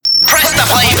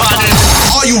play button.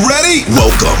 Are you ready?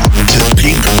 Welcome to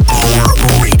Peakhour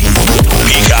Radio.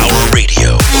 Peakhour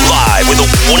Radio, live with the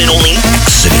one and only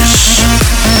Exodus.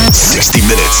 60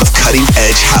 minutes of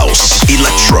cutting-edge house,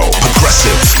 electro,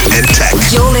 progressive, and tech.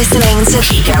 You're listening to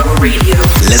Peakhour Radio.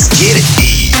 Let's get it.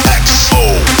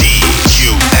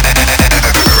 EXODU.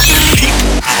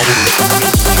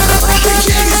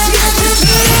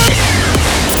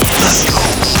 Let's go.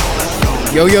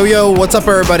 Yo, yo, yo, what's up,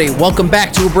 everybody? Welcome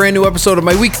back to a brand new episode of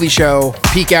my weekly show,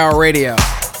 Peakhour Radio.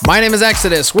 My name is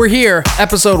Exodus. We're here,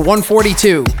 episode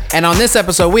 142. And on this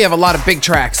episode, we have a lot of big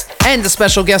tracks and a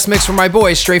special guest mix from my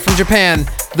boys straight from Japan,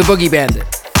 the Boogie Bandit.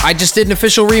 I just did an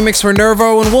official remix for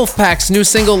Nervo and Wolfpack's new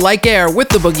single, Like Air, with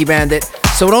the Boogie Bandit,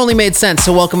 so it only made sense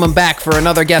to welcome him back for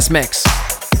another guest mix.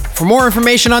 For more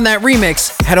information on that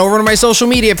remix, head over to my social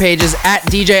media pages at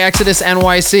DJ Exodus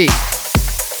NYC.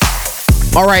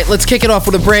 Alright, let's kick it off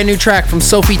with a brand new track from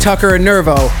Sophie Tucker and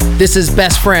Nervo. This is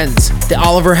Best Friends, the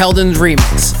Oliver Heldens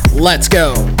remix. Let's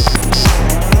go.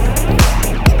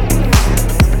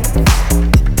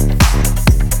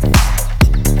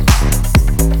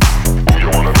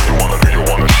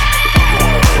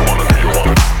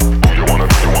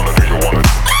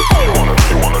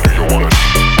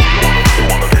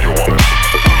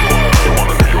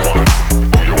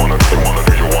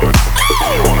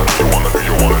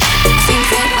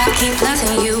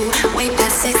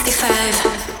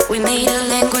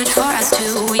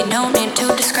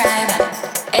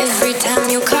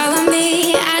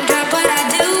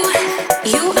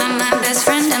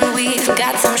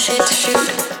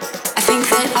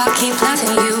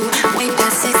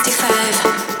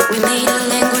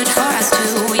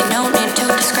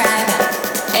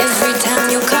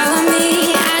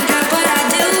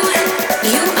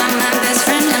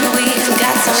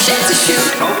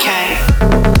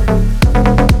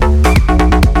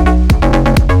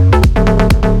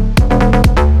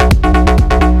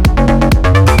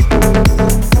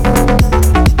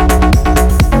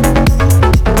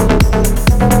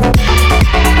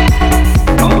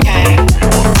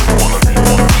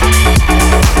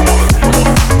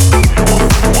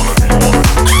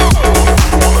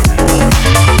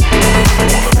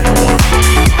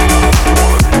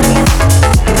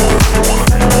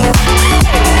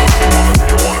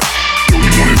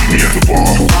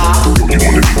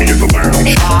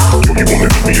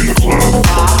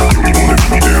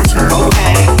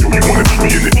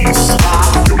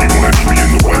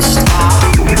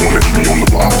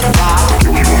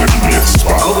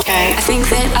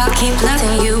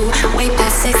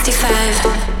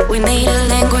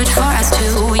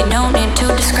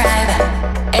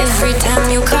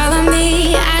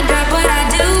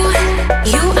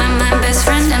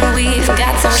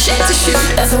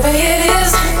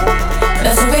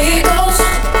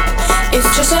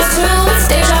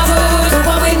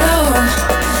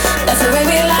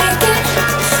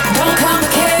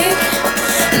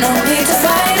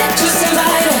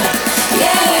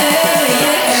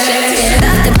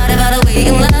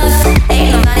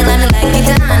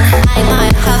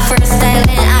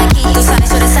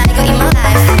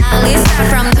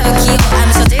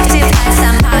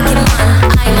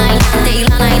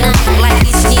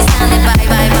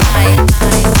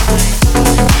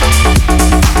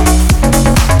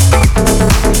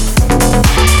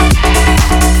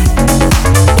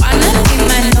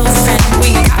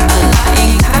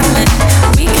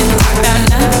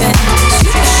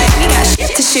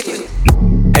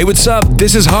 Hey, what's up?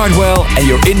 This is Hardwell, and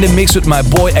you're in the mix with my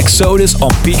boy Exodus on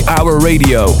Peakhour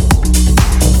Radio.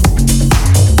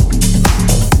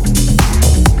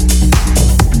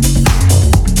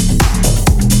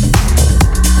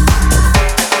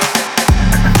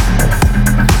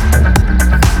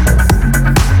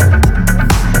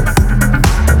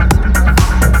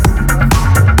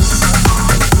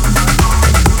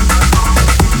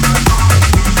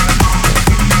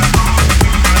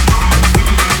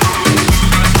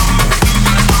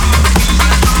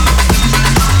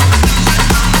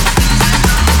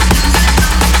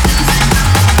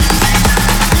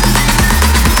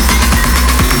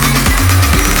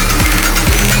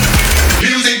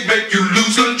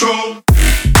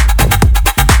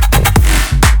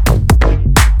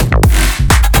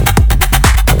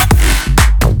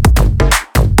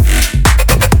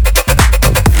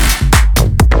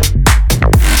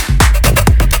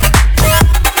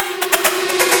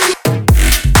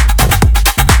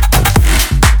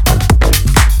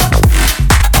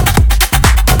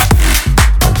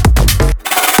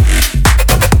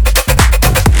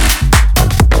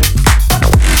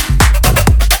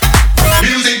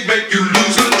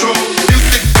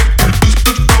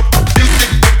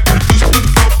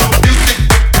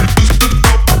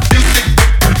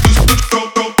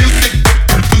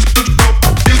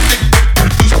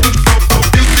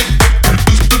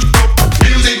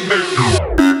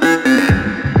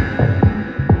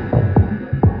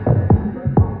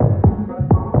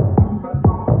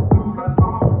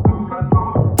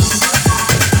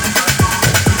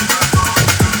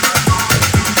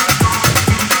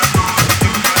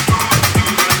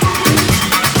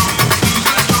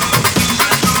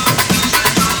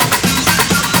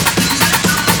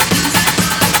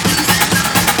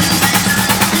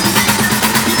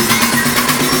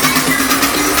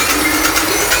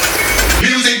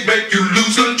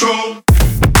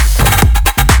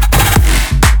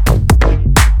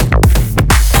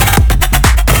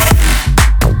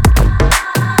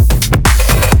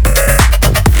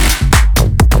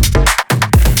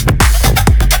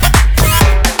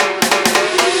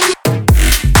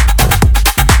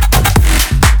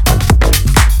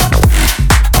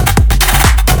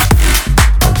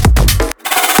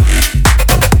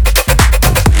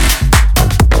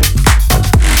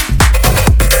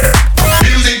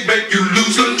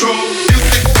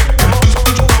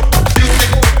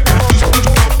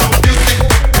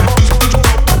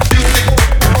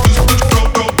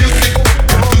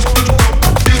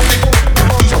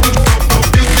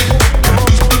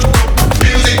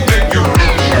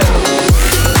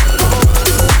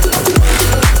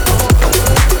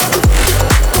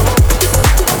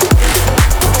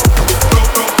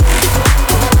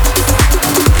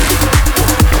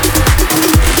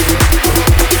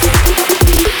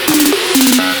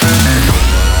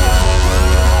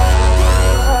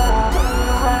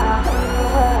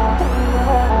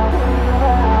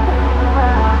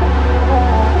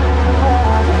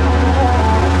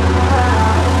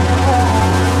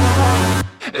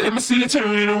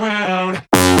 turning around.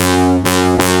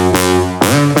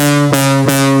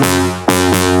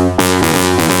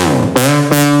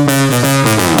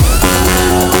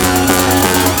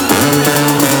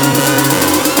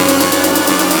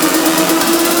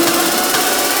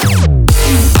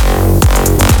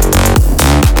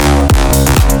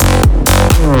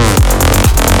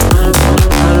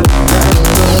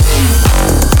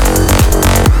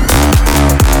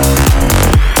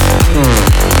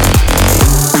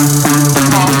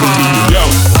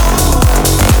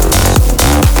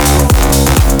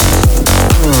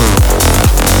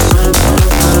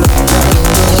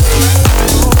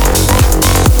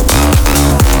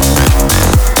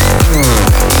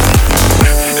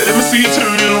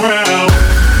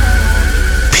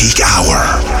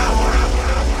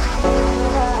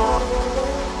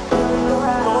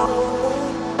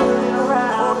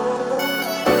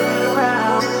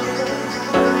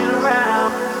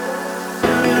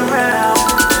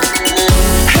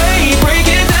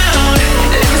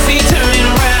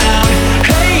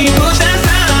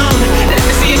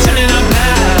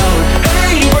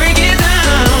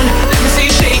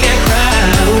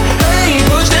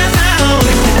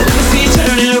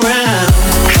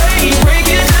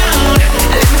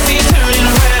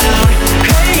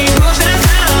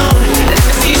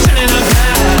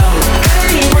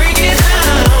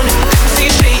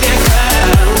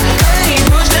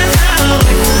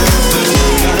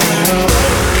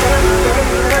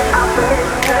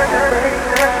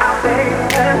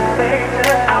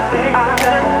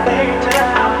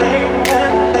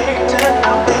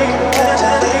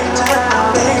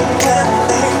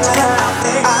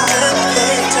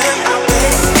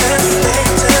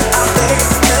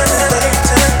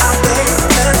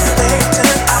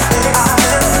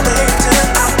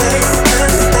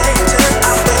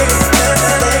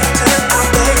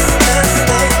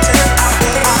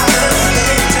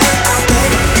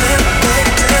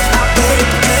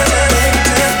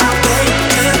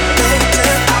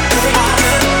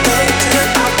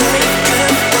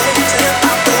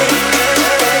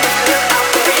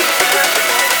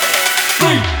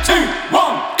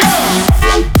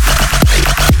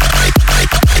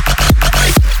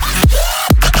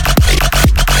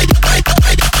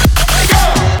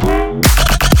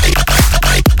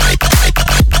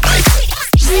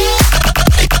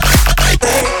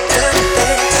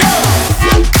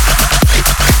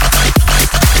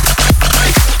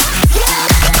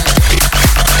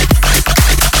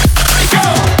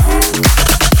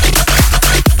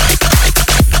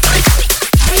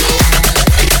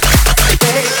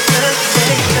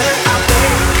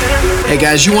 Hey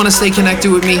guys, you want to stay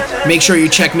connected with me? Make sure you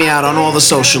check me out on all the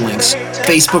social links.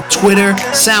 Facebook, Twitter,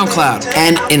 SoundCloud,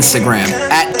 and Instagram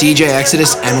at DJ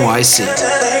Exodus NYC.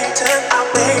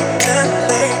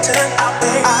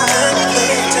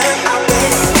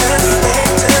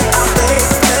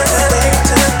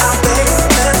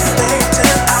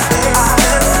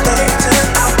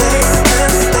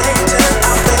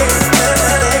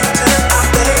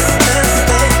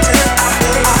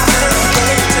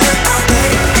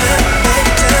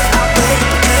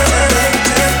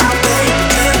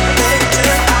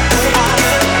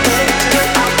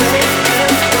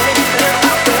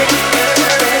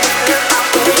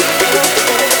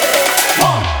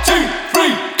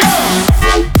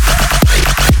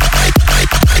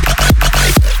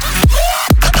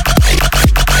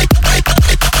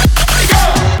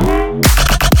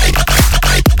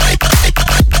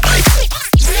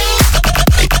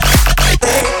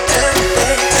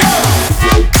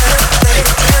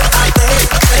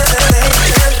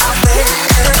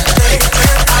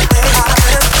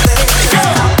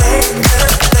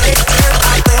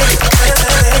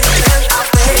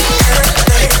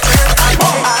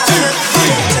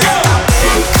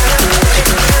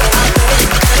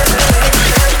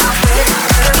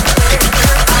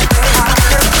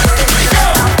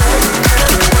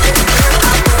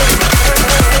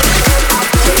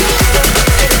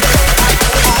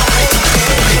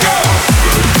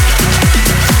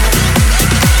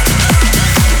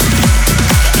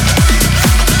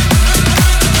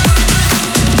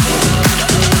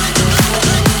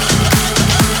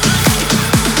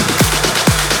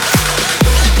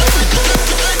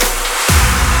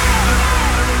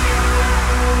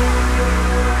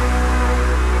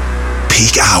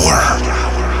 Peak Hour.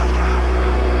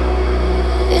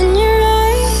 In your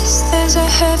eyes, there's a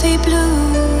heavy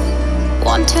blue.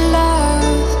 One to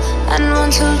love and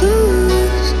one to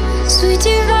lose. Sweet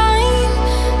divine,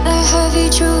 the heavy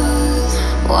truth.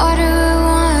 Water or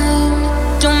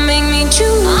wine, don't make me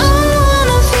choose. I don't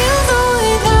wanna feel the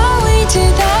way that we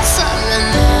did that summer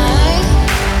night.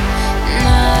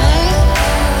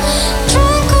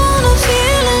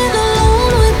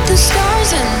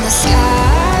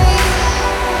 sky.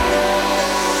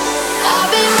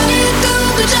 I've been running through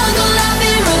the jungle, I've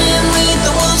been running with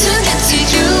the wolves to get to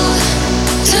you,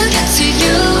 to get to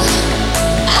you.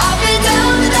 I've been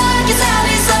down the darkest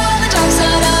alleys on the dark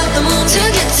side of the moon to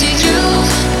get to you,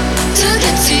 to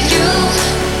get to you.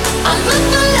 I'm looking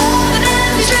for love and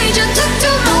every stranger took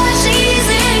too much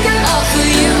easy anger. All for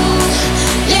you,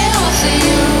 yeah, all for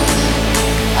you.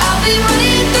 I've been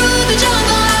running through the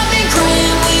jungle, I've been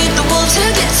crying with the wolves to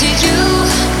get to you,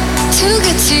 to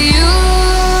get to you,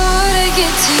 to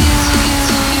get to you.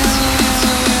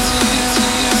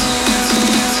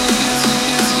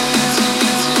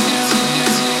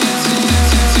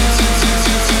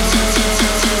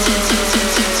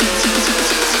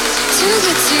 To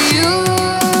get to you,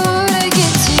 to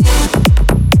get to you.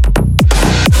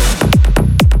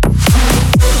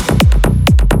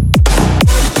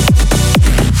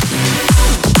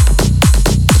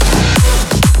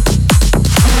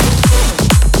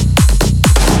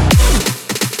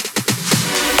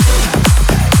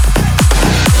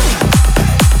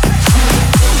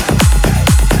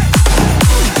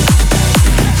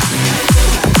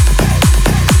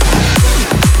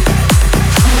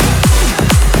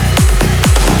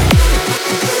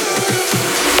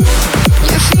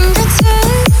 Your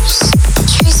fingertips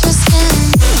trace my skin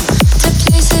to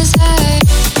places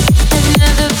I've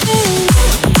never been.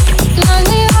 Line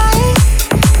me right,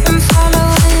 I'm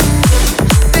following.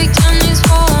 Break down these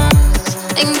walls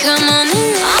and come on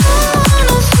in. I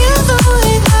wanna feel the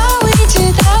way that we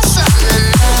did that summer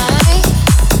night.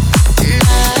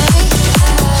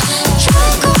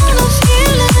 Drunk on a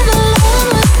feeling alone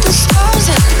with the stars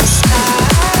in the sky.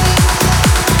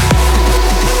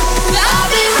 I've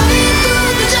been running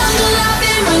through the jungle, I've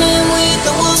been running with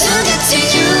the wolves to get to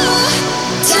you,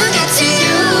 to get to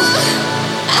you.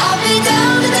 I've been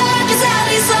down the darkest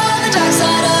alleys on the dark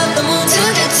side of the moon to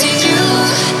get to you,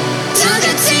 to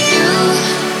get to you.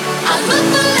 I look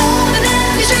for love and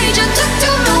every stranger took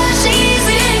too much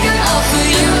easy anger. All for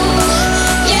you,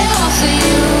 yeah, all for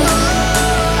you.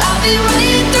 I've been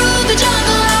running through the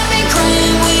jungle, I've been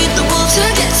crying with the wolves to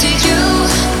get to you,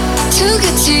 to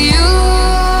get to you,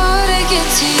 to get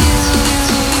to you.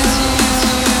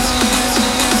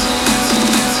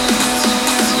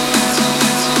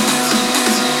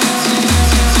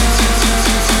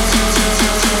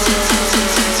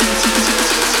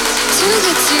 To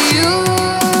get to you,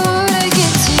 to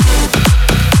get to you.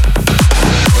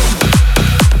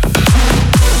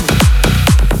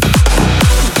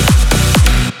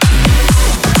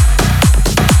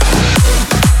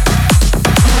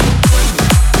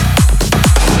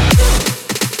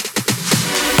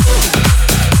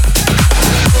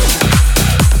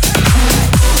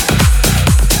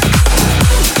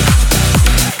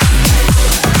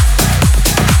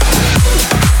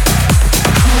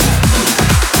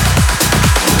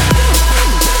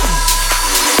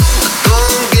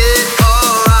 Don't get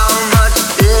around much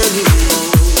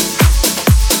anymore.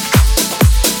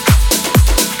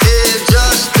 It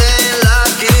just ain't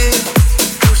like it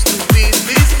used to be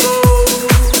before.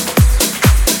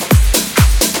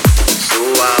 So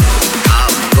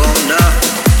I'm gonna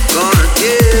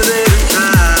give it a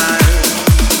try.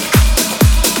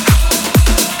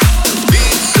 The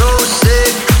beat's so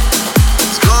sick,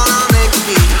 it's gonna make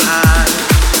me high.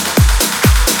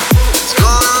 It's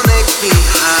gonna make me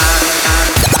high.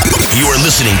 You are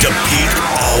listening to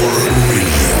Peakhour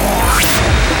Radio.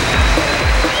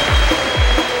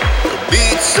 The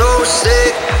beat's so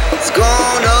sick, it's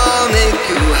gonna make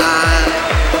you high.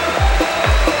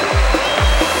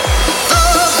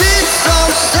 The beat's so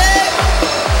sick,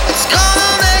 it's gonna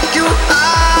make you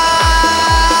high.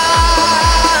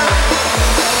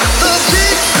 The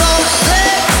beat's so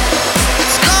sick,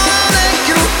 it's gonna make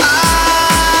you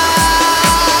high.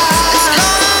 It's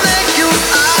gonna make you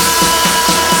high.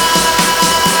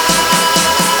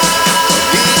 The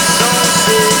beat's so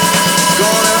sick, it's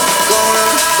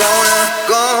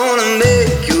gonna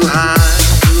make you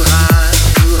high.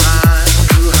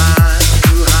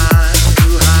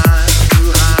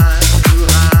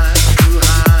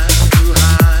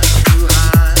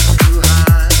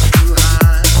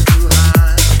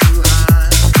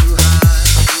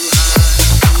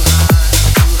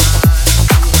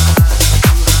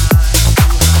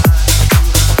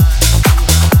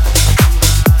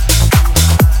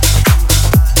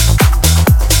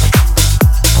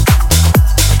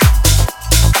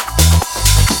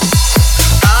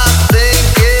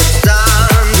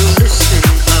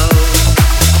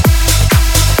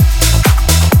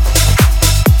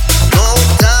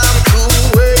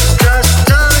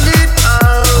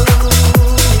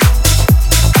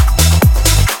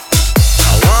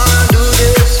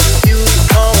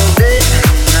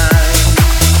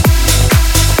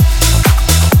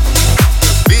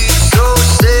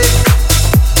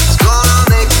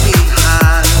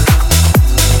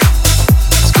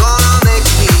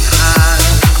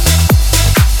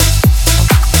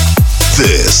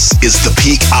 This is the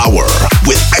Peak Hour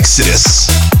with Exodus.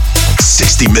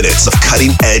 60 minutes of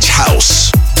cutting edge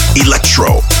house,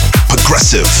 electro,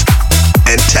 progressive,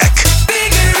 and tech.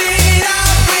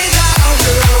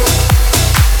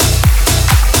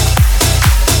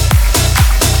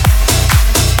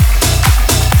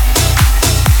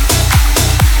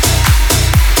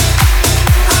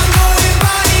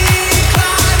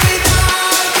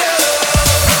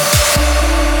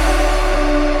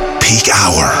 Peak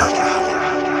Hour.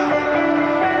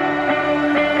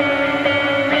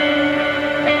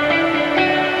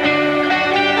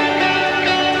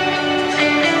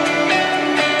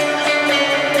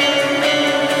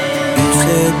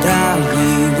 That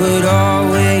we would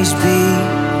always be.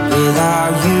 Without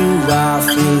you, I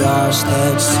feel lost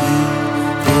at sea.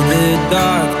 In the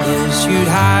darkness, you'd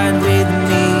hide with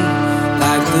me.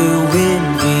 Like the wind,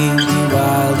 we'd be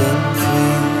wild and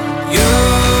free. You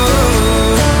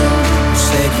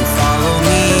said you'd follow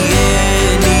me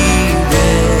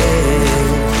anywhere.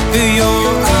 Your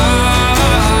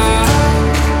eyes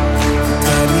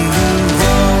tell me you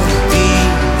won't be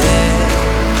there.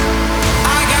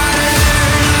 I gotta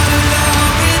learn how to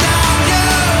love without you.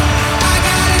 I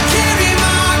gotta carry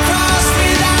my cross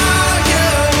without you.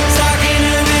 Stuck in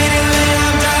the middle and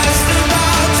I'm just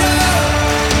about to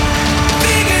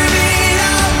figure it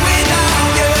out without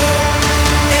you.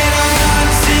 And I'm not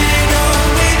sitting home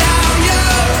without you.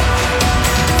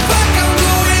 Fuck, I'm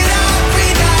going out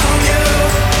without you.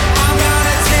 I'm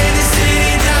gonna tear the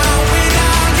city down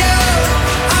without you.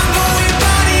 I'm going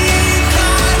body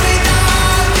inclined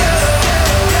without you.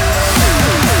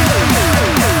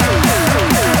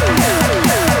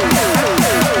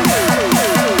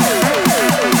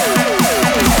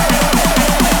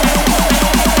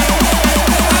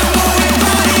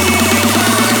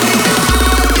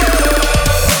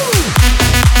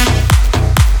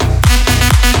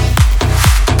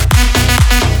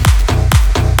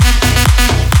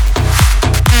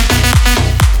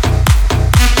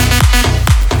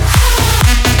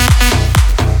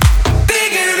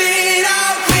 Figure it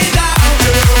out without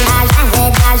you.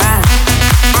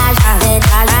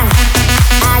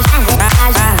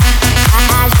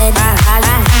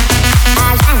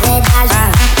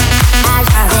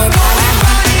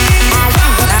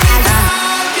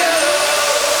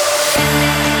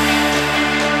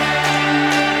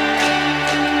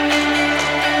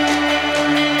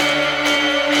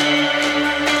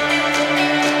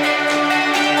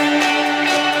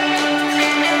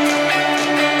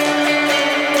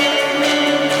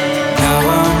 Now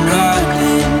I'm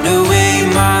running away,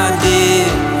 my dear,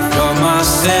 from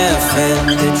myself and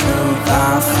the truth I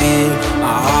fear.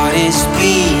 My heart is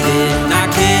beating, I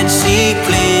can't see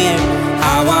clear.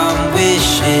 How I'm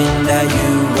wishing that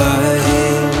you were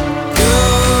here. You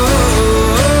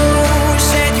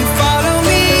said you follow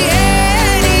me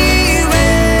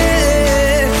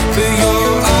anywhere. But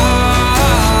your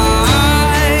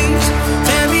eyes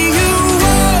tell me you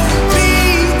won't be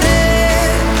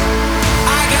there.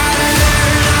 I gotta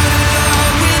learn how to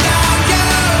love without you.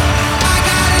 I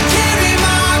gotta carry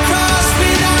my cross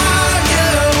without you.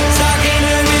 Stuck in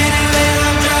the middle and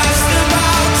I'm just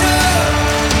about to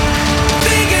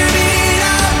figure it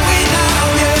out without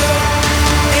you.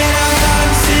 And I'm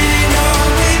done sitting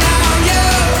home without you.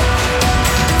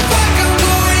 Fuck, I'm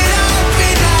going out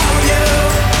without you.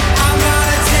 I'm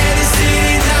gonna tear the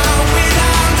city down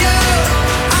without you.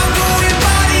 I'm going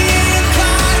body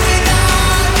inclined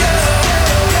without you.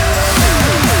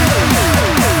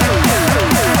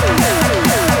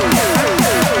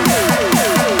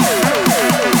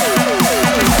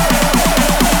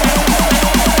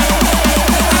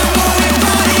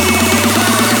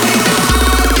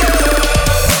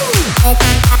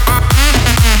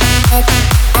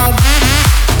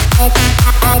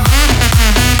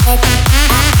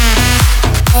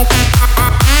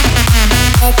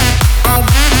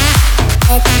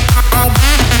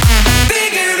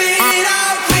 Figure it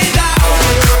out without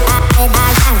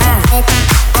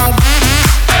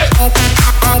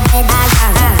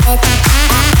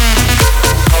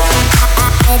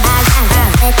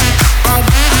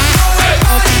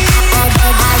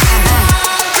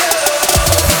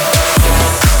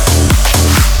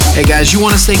Hey guys, you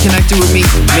want to stay connected with me?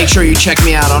 Make sure you check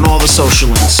me out on all the social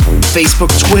links: Facebook,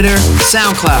 Twitter,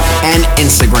 SoundCloud, and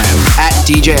Instagram at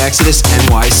DJ Exodus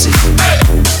NYC.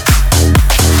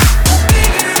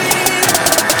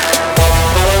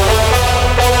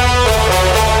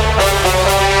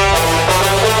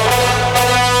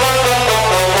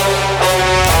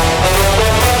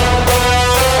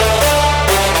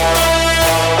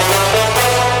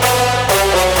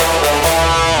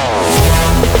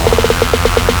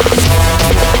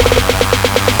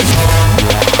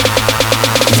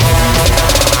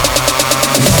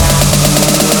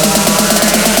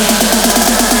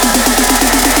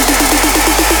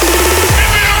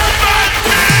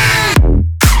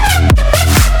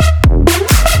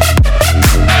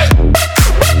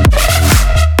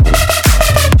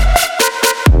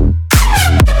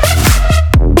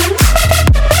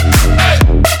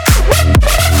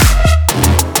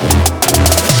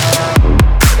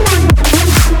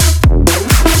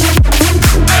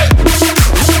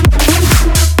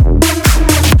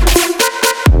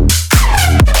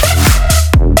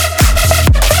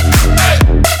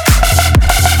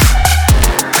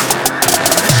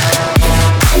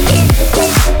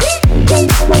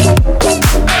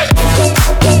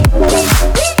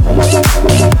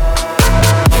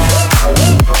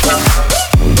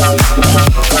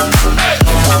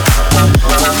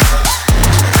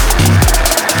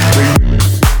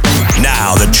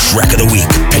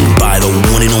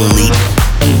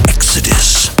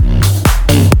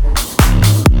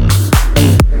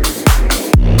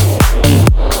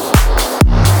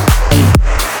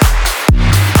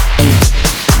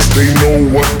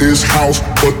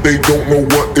 house, but they don't know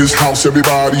what is house.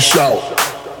 Everybody shout.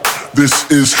 This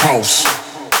is house.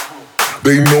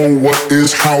 They know what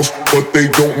is house, but they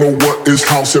don't know what is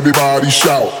house. Everybody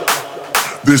shout.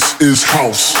 This is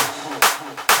house.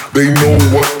 They know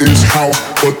what is house,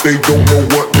 but they don't know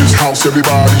what is house.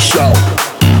 Everybody shout.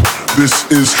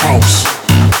 This is house.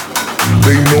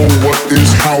 They know what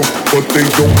is house, but they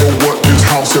don't know what is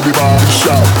house. Everybody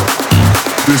shout.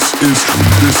 This is.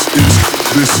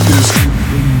 They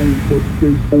know, but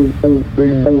they don't. They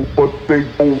know, but they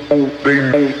don't. They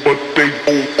know, but they know, but they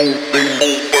don't.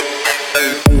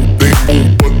 They know,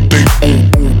 but they don't.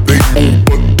 They know,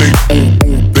 but they don't.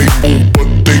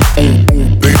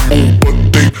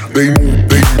 They know,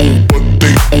 but they know, but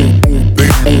they know,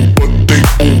 but they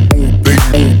don't. They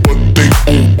know, but they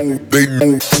don't. They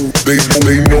know,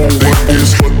 they know what is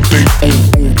what they don't.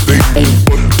 They know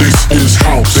what this is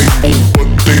house. They know what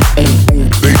they don't.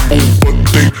 They know what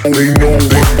they know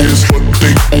what is what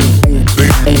they don't.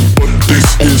 They know what this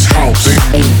is house. They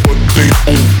know what they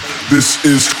don't. This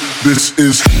is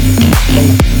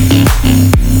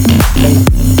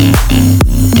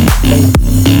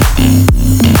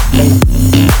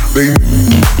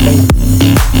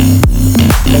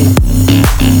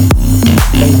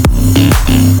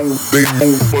they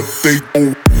know what they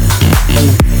don't.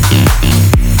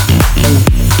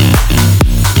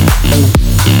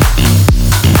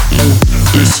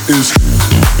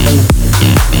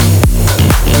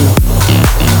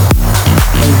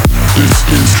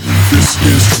 This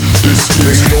is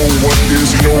they know what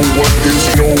is know what is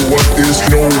know what is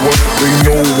know what they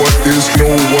know what is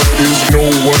know what is know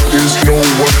what is know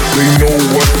what they know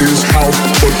what is house,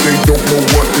 but they don't know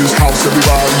what is house.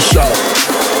 Everybody shout.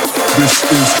 This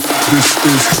is.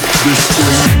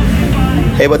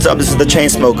 Hey, what's up? This is the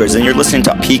Chainsmokers, and you're listening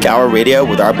to Peak Hour Radio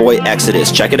with our boy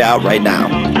Exodus. Check it out right now.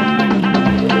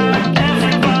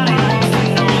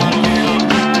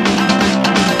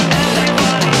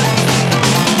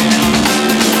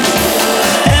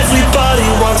 Everybody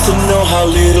wants to know how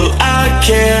little I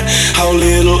care, how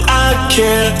little I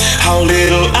care, how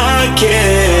little I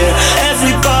care.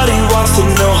 Everybody wants to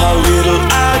know how little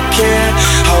I care,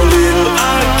 how little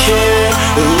I care,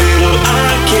 how little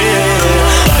I care.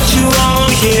 Plucked you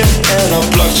on here and I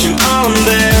plucked you on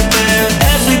there.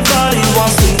 Everybody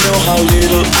wants to know how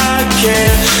little I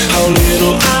care, how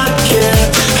little I care,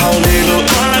 how little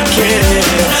I care.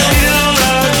 Little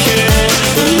I care,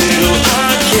 little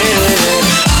I care.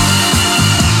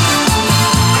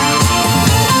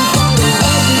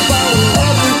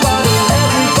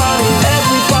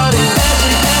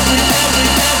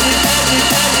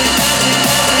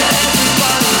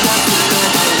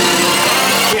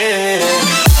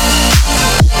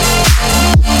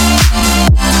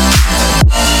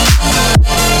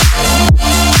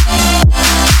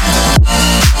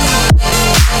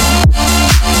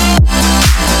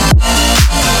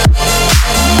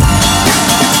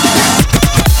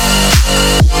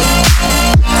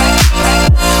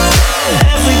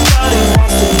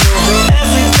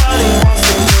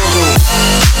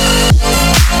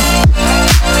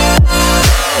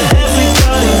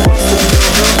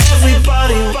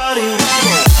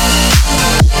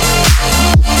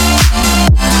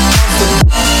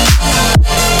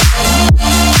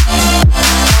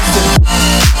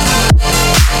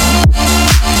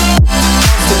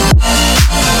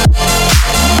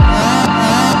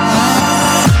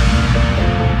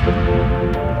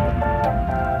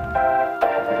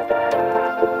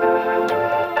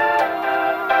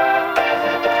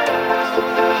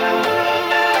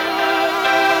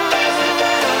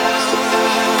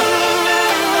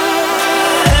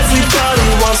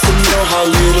 how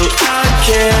little I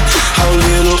care, how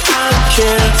little I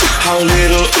care, how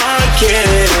little I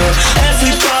care.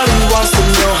 Everybody wants to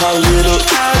know how little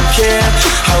I care,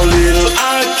 how little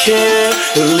I care,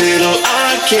 how little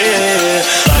I care.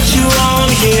 Plucked you on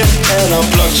here and I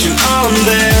plucked you on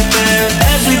there.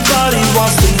 Everybody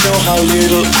wants to know how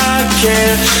little I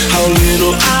care, how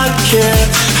little I care,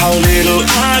 how little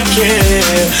I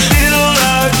care. Little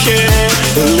I care,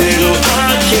 little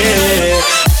I care.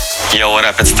 Yo, what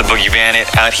up? It's the Boogie Bandit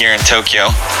out here in Tokyo.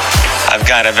 I've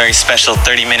got a very special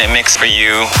 30-minute mix for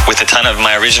you with a ton of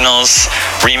my originals,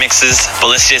 remixes, but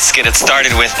let's just get it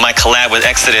started with my collab with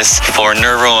Exodus for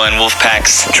Nervo and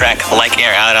Wolfpack's track Like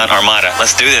Air out on Armada.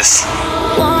 Let's do this.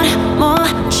 One more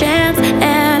chance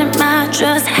and it might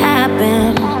just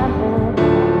happen.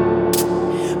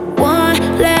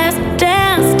 One last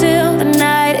dance till the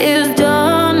night is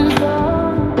done.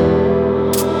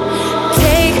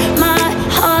 Take my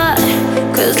heart,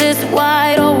 'cause it's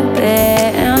wide open.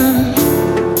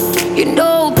 You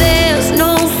know there's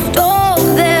no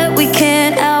storm that we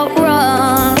can't outrun.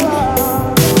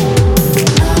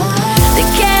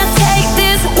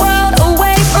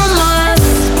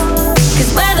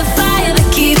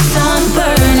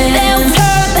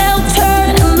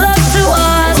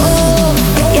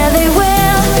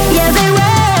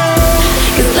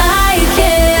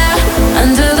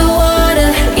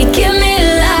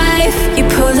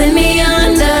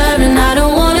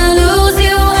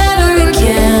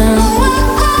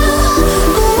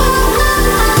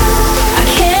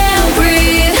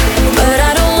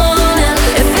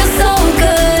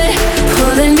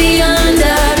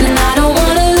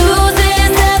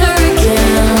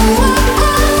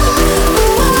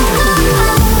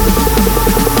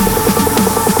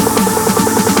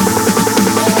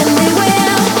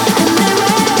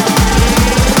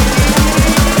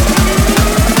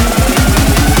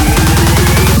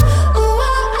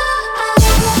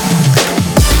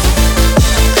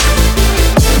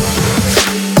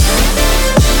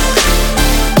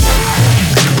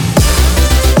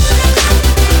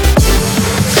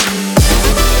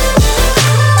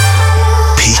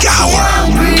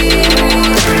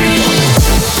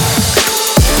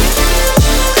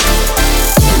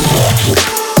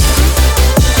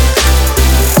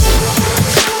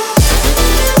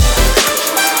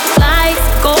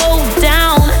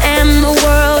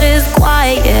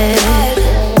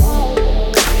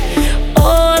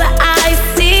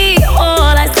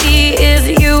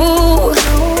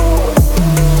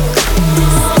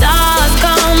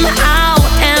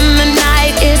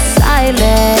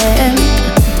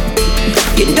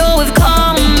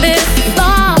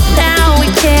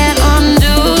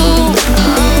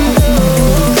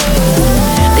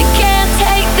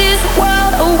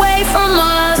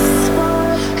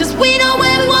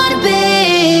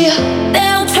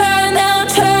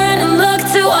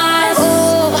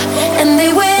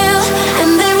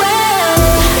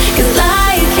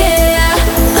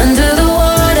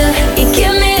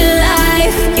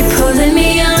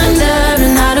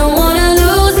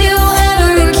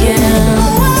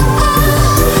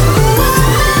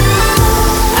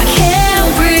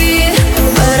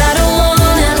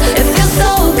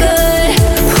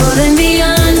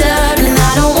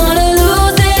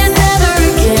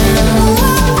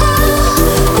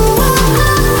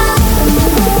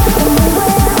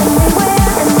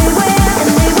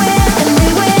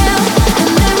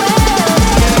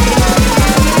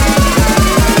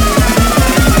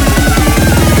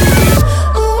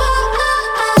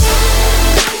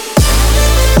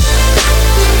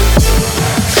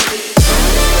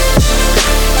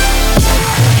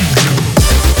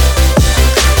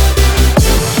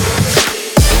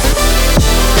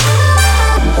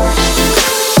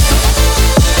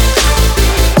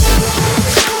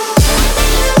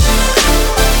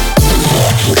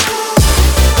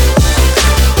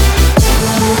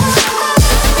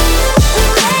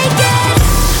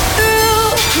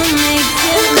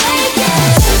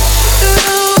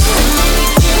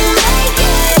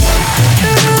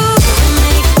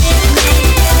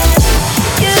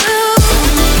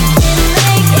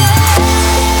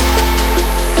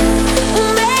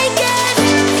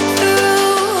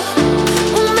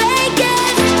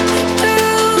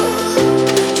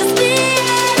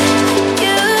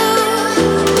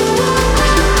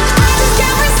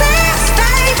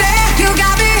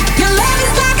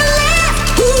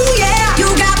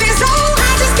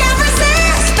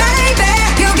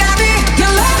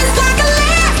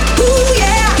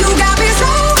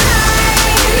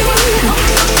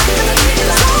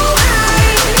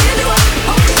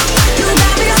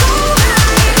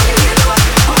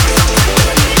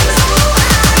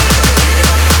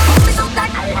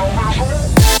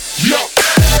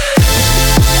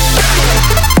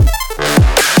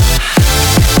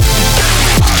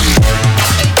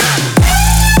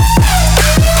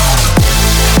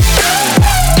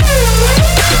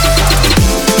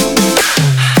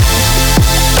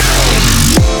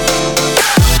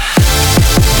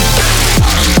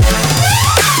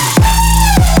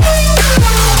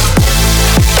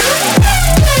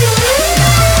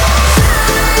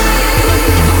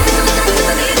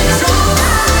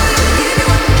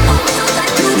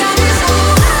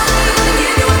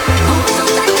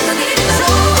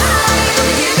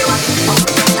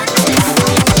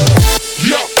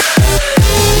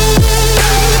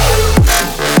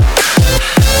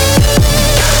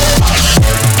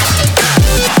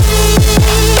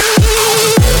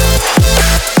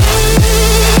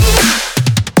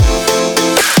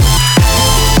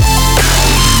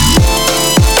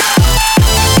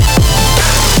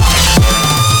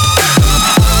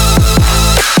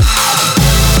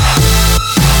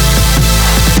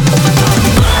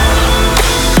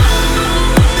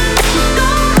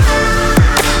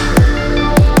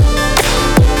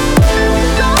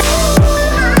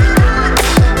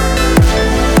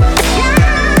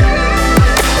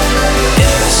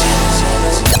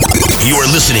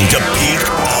 listening to Peak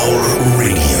Hour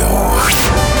Radio.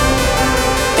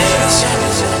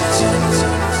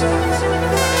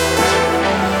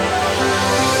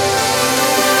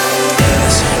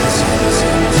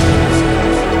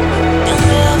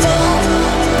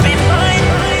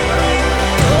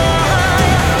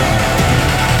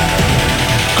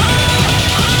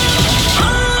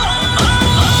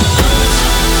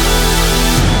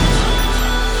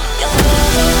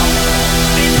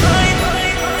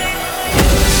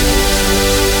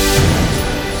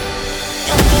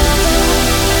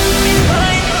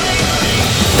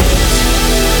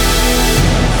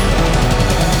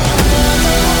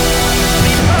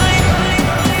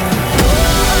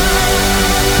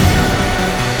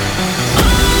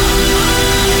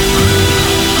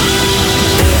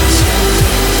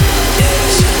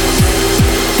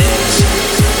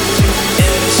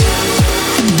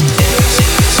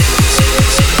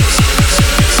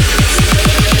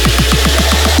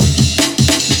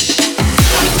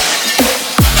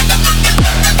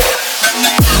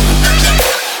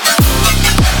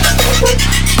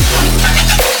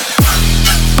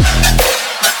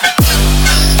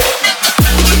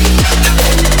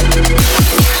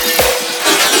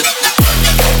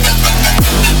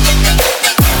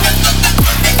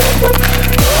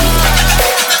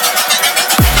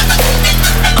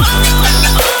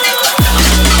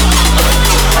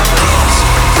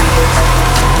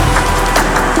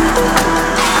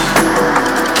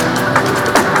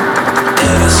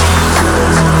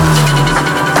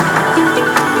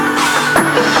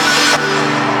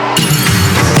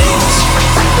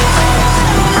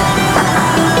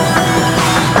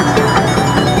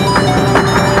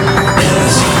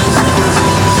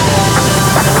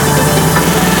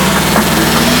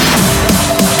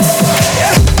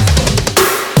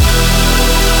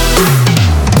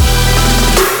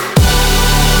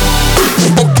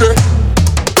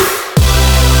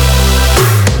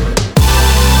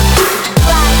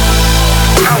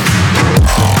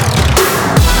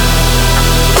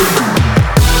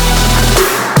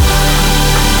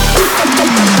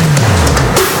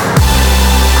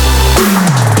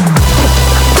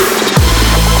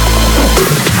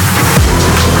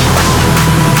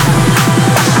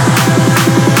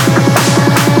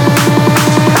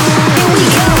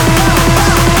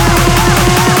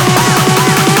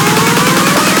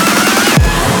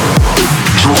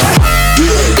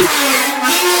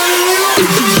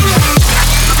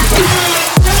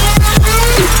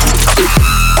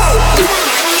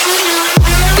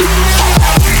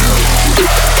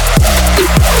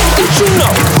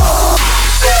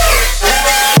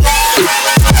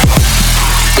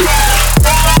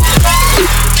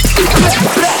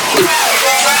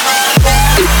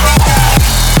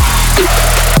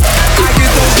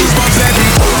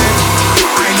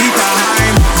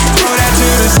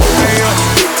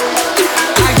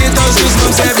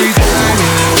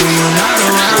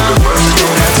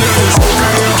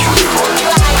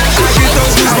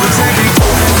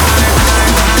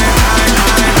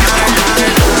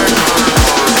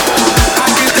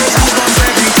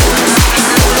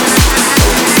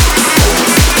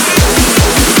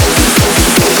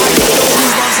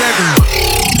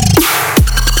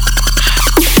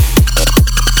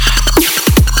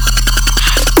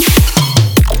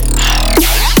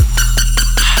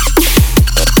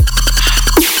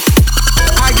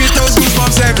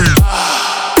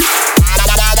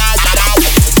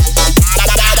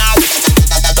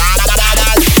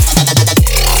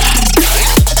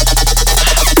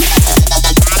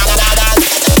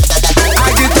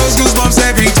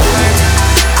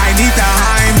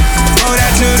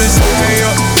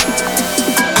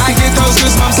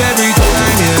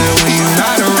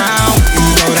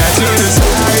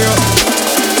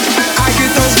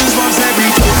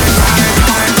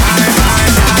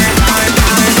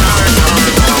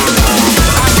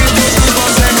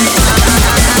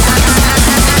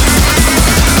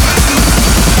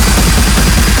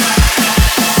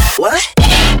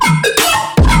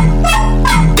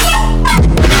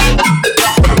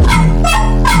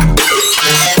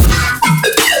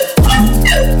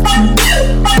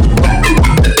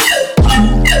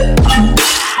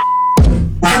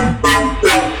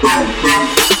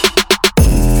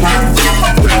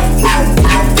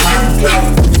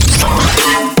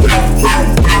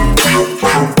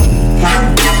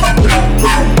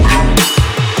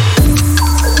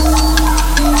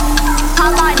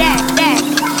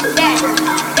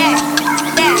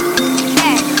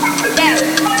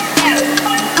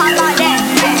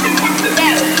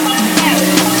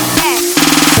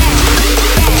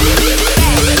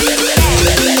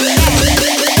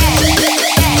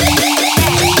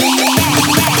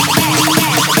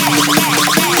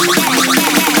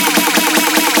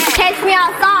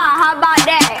 how about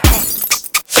that?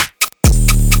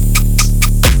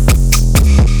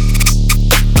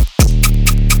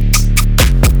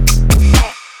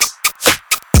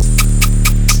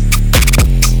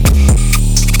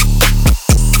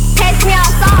 Catch me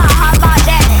outside, how about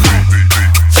that?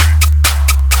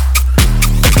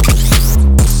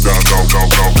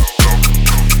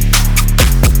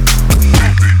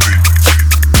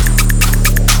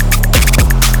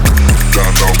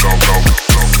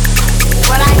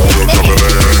 What I just did.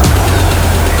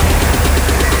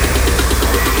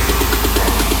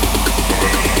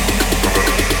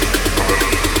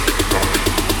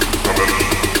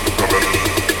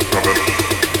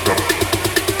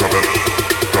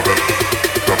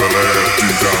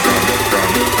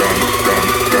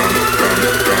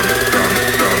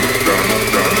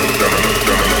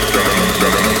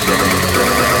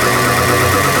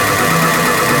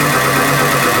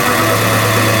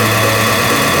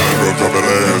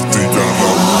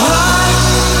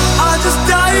 I just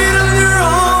died in your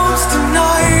arms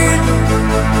tonight.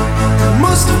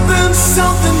 Must have been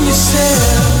something you said.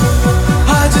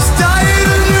 I just died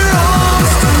in your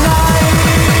arms tonight.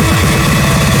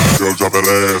 Girl, drop that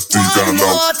ass deep down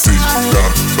low, deep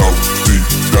down low, deep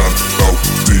down low,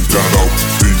 deep down low,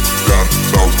 deep down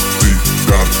low, deep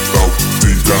down low, deep down low,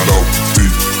 deep down low,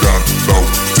 deep down low,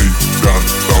 deep down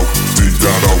low, deep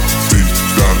down low,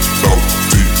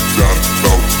 deep down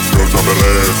low. Girl, drop that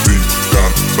ass deep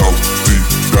down low, deep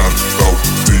down low, deep down low,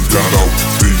 deep down low,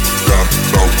 deep down low, deep down low, deep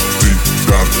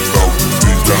down low, deep down low, deep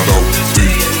down low, deep down low, deep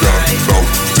down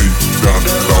low.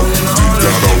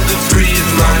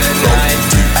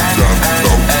 Girl, drop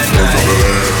that ass.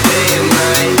 Day and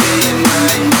night,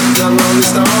 the lonely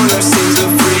stoner seems to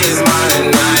free his mind at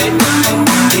night.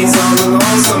 He's all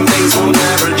alone, some things will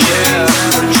never change.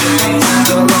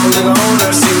 The lonely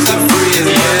loner seems to free his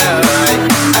mind at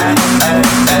night. At night,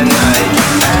 at night,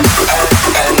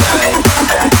 at night, at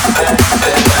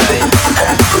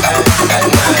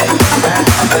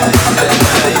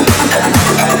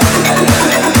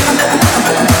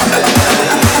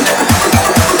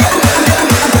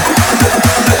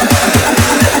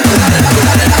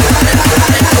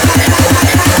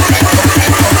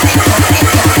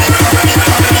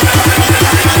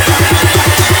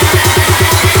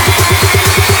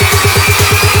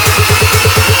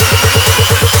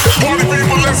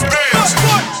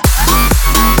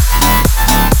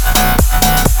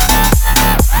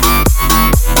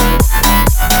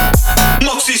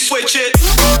Moxie, switch it.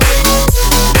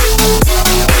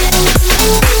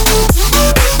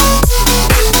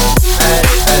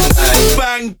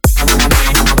 Bang.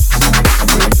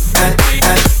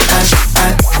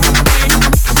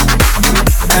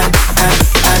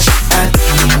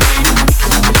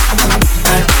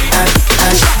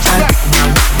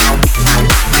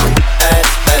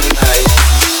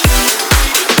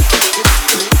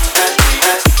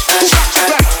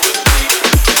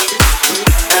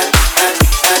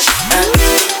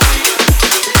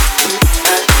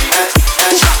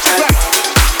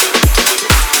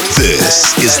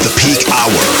 This is the Peak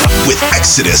Hour with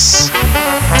Exodus.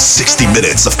 60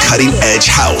 minutes of cutting-edge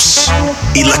house,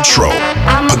 electro,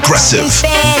 progressive,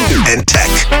 and tech.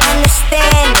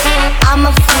 Understand it, I'm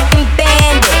a fucking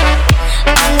bandit.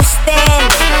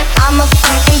 Understand it, I'm a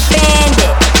fucking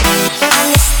bandit.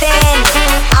 Understand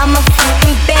it, I'm a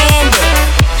fucking bandit.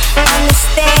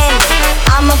 Understand it,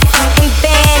 I'm a fucking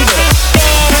bandit.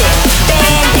 Bandit,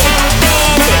 bandit,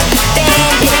 bandit,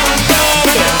 bandit,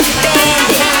 bandit, bandit,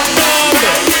 bandit, bandit.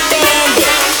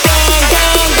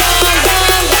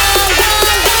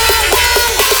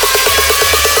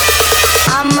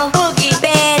 I'm a boogie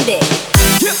bandit.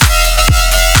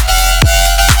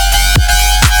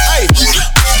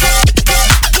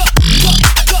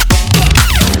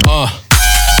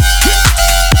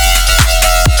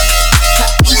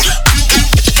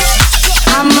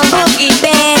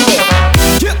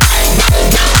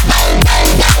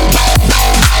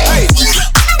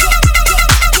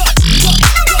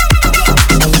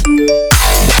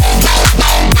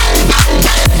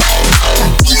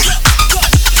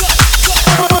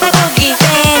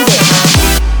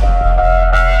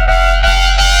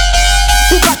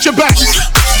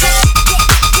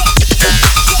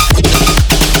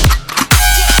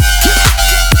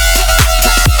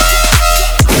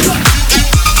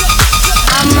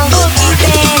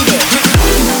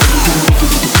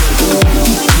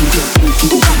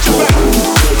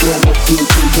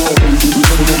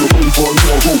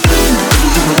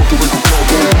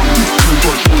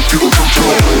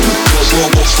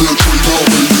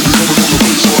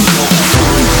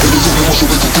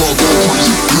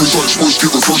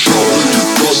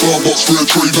 box, fair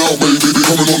trade now, baby. They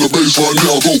coming on the baseline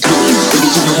now, go crazy.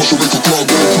 Entertainment muscle make the crowd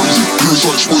go crazy. Lyrics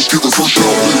like sports, give it first shot,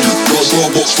 baby. Lifestyle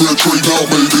box, fair trade now,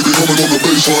 baby. They coming on the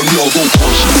baseline now, go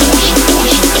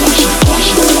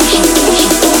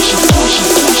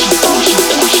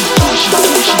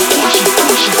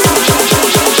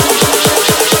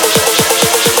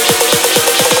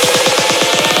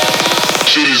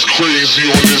Shit is crazy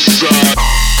on this side.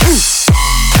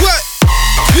 What?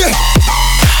 Yeah.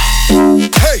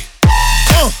 Hey.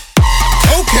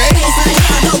 Okay.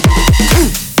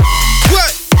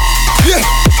 What? Yeah.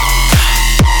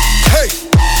 Hey.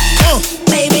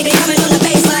 Baby, they coming on the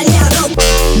baseline now, go.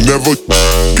 Never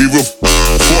give a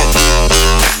fuck.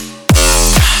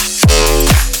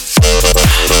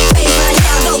 Baseline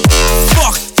now, go.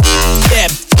 Fuck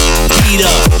that beat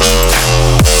up.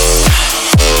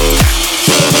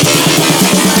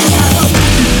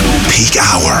 Peak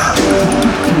Hour.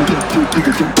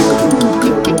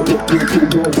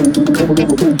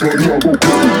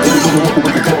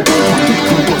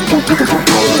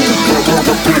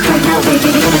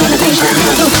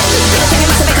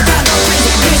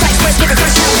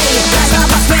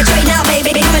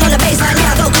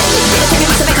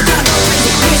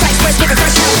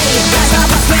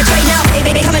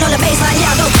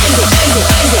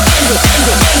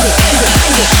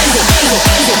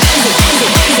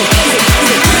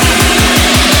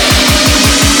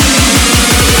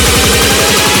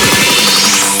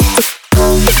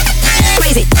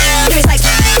 Crazy, lyrics like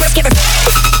first giver.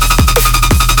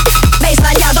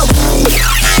 Baseline now, go.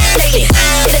 Lately,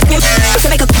 it is me to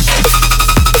make a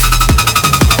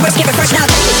first giver first now. It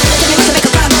is me to make a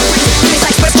problem. Lyrics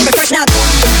like first giver first now.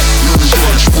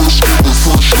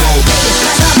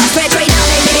 Spread trade now,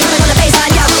 baby, coming on the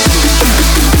baseline now.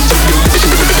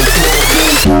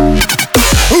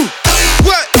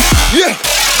 What? Yeah.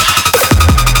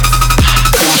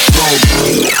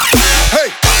 Hey.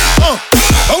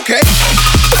 Okay.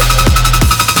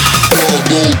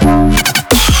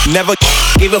 Never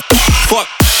give a fuck.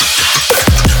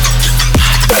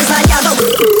 Baseline now, go.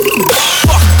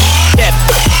 Fuck that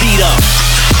beat up.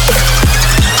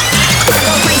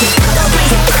 Go crazy, go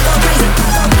crazy, go crazy, go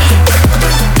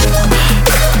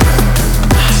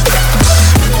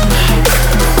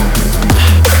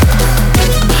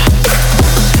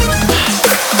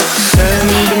Send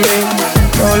me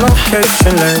your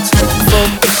location, let's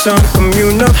focus on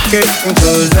communicating.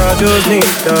 Cause I just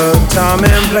need the time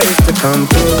and place to come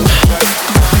through.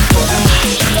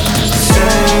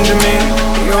 Send me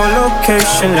your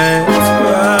location, let's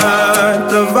ride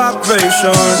the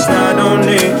vibrations. I don't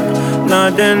need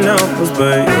nothing else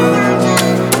but you.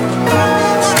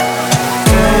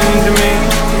 Send me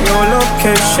your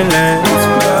location, let's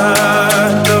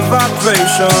ride the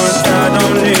vibrations. I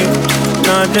don't need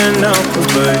nothing else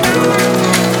but you.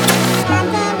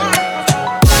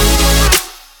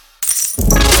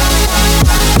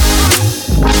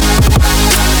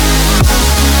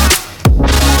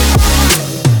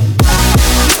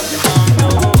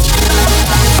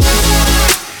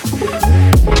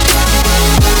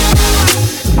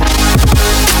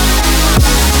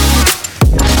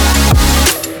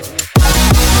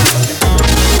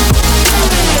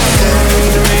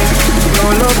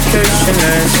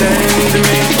 Send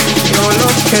me your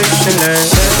location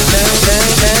and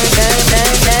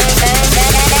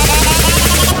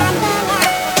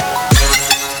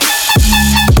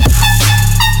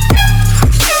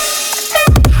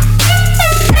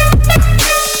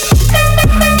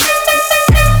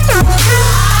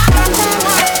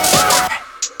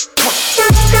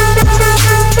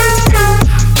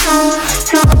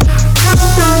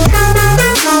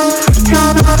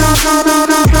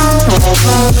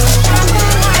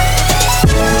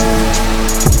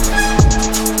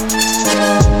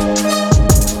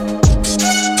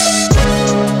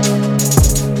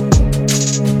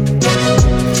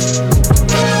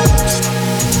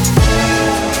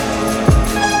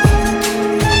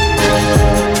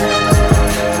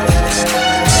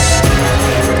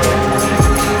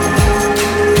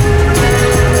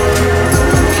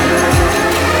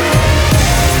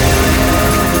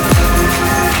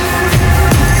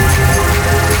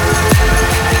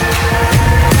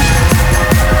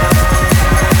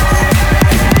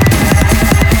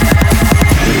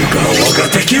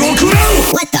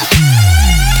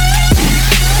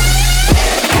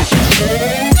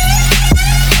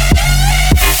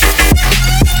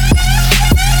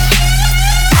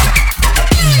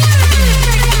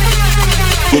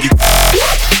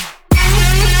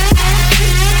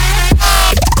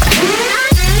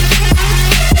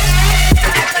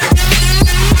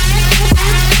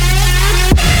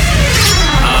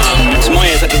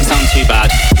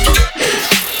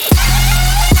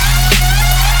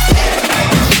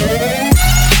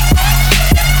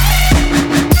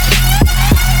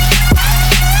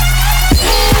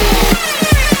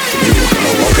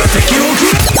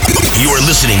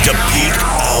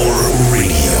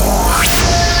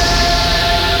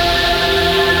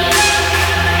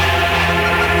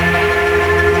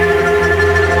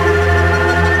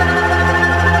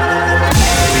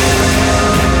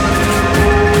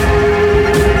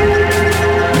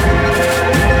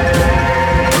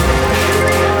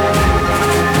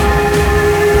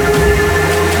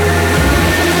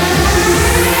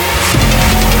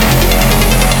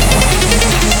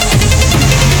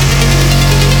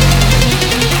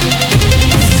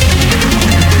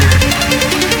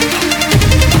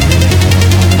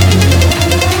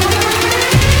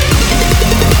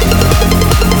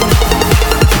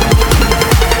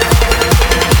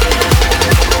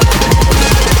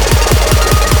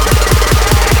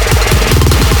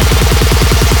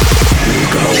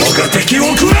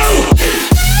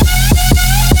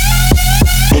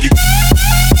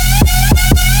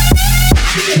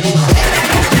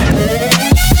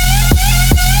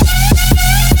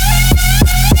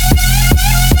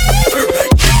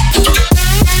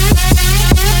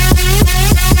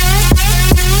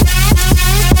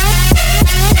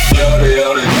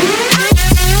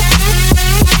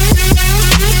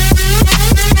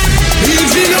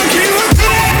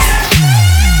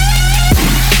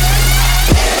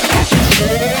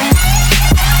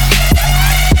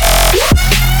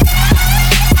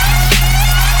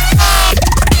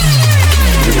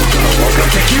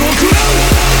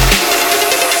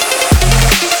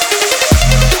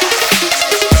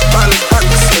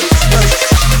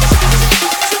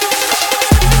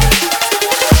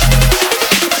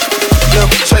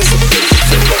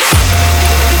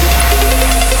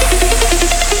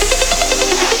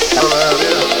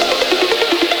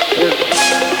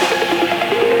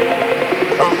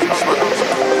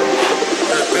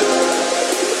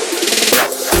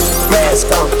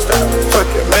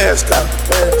mask off,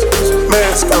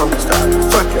 mask on,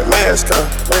 fuck your mask on.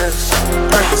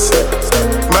 Percocet,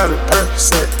 Molly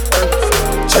Percocet,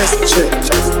 chase a chick,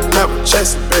 never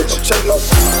chase a bitch.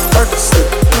 Percocet,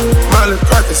 Molly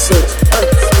Percocet,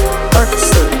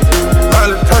 Percocet,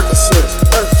 Molly Percocet,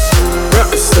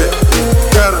 represent,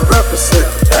 gotta represent.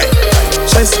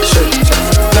 Chase a chick,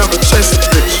 never chase a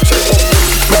bitch.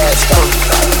 Mask on,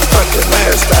 fuck your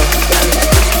mask on.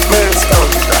 Mask on,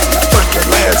 fuck your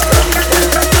mask on.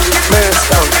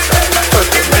 Mask on, fuck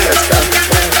your mask on.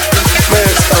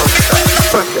 Mask on,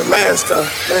 fuck your mask on.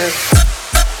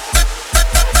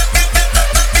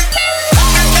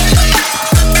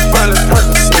 Molly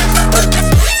Percocet,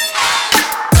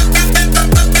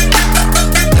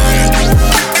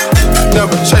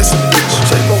 never chase a bitch.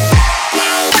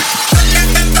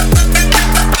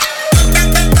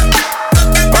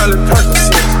 Molly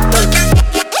Percocet.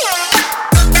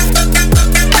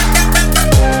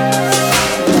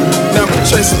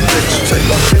 Chase a bitch,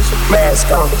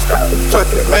 mask on, fuck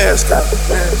your mask on,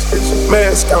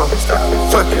 mask on,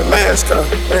 fuck your mask on,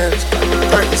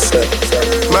 Percocet,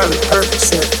 Molly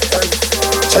Percocet,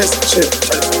 chase a chick,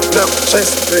 never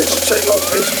chase a bitch,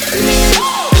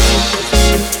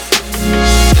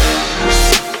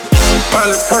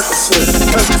 Molly Percocet,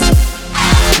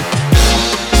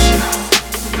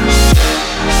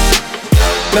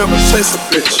 never chase a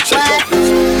bitch,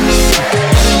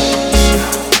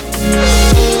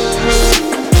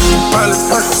 Molly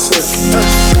Percocet,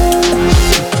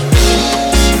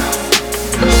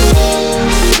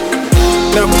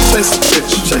 never chase a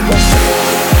bitch,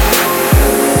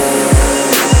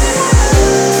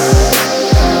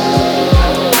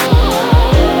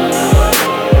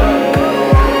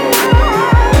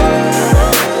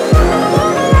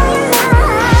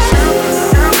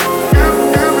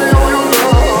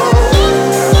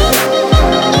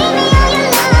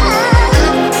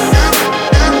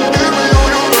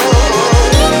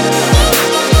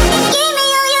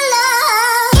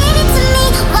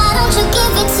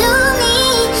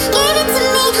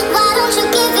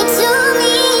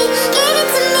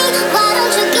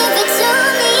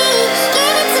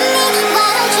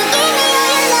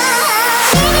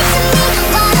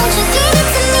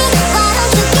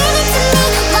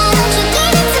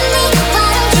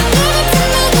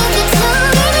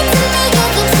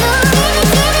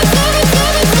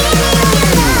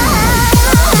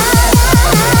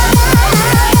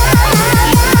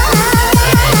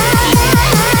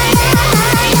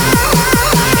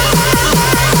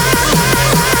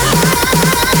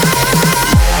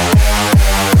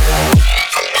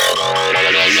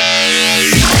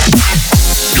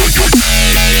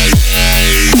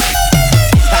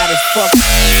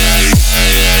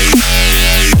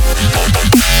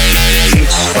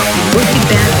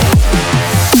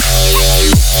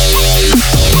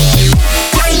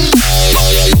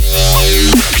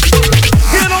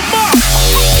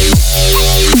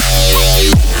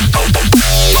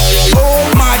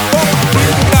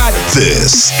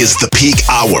 This is the Peak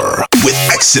Hour with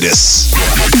Exodus.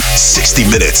 60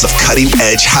 minutes of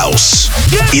cutting-edge house,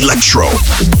 electro,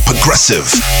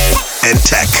 progressive, and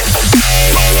tech.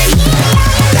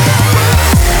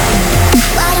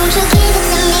 Why don't you give it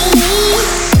to me?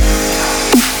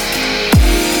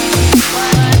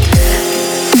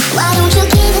 Why don't you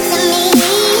give it to me?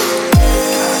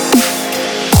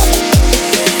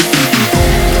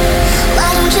 Why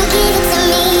don't you give it to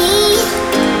me?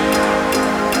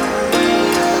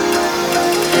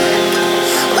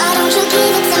 Why don't you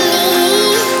give it to me?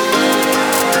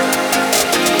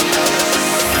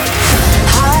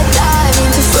 I dive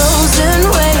into frozen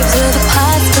waves where the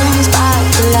past comes back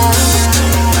to life.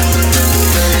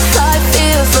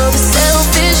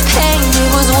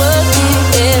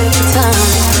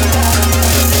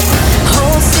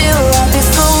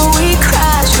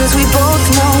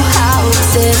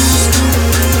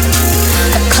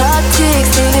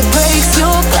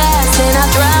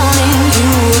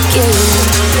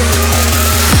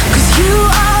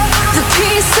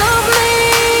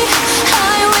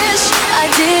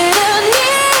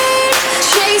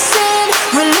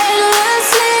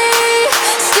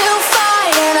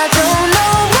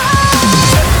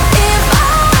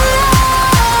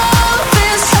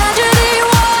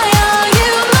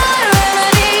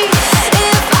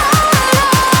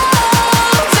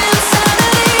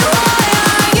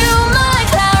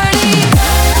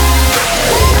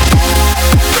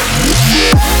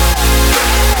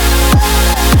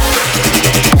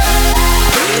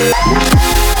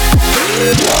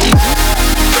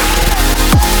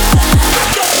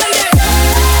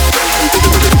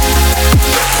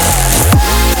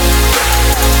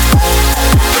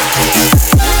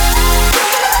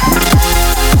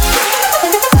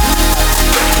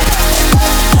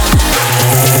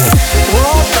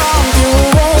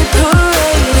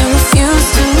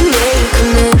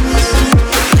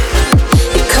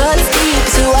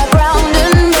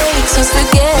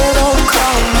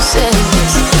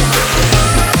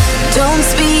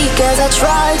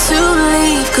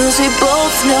 leave, 'cause we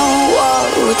both know what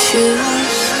we'll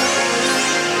choose.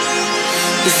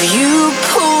 If you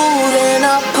pull, then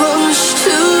I push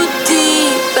too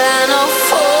deep, and I'll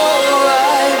fall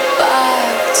right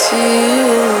back to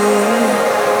you.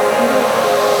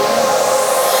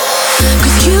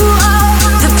 'Cause you are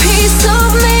the piece of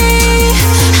me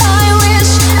I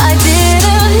wish I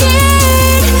didn't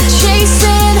need.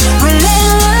 Chasing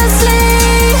relentlessly,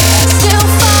 still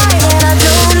fighting, I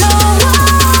don't know why.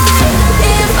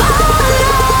 If our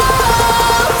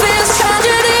love is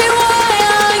tragedy, why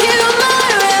are you my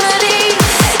remedy?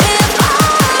 If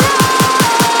our love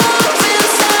is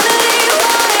insanity,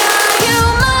 why are you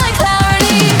my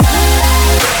clarity?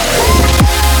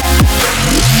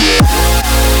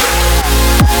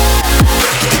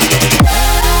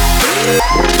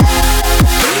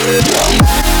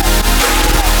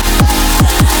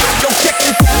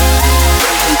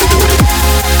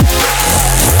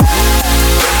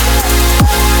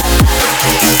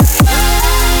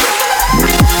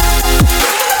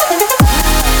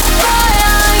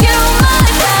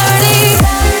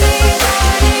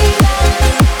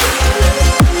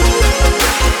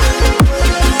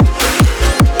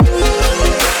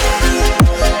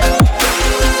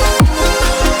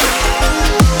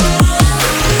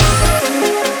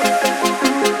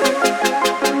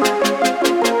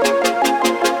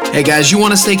 Hey guys, you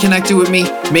want to stay connected with me?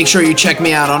 Make sure you check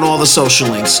me out on all the social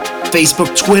links: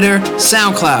 Facebook, Twitter,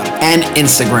 SoundCloud, and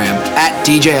Instagram at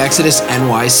DJ Exodus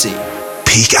NYC.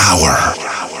 Peak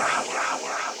Hour.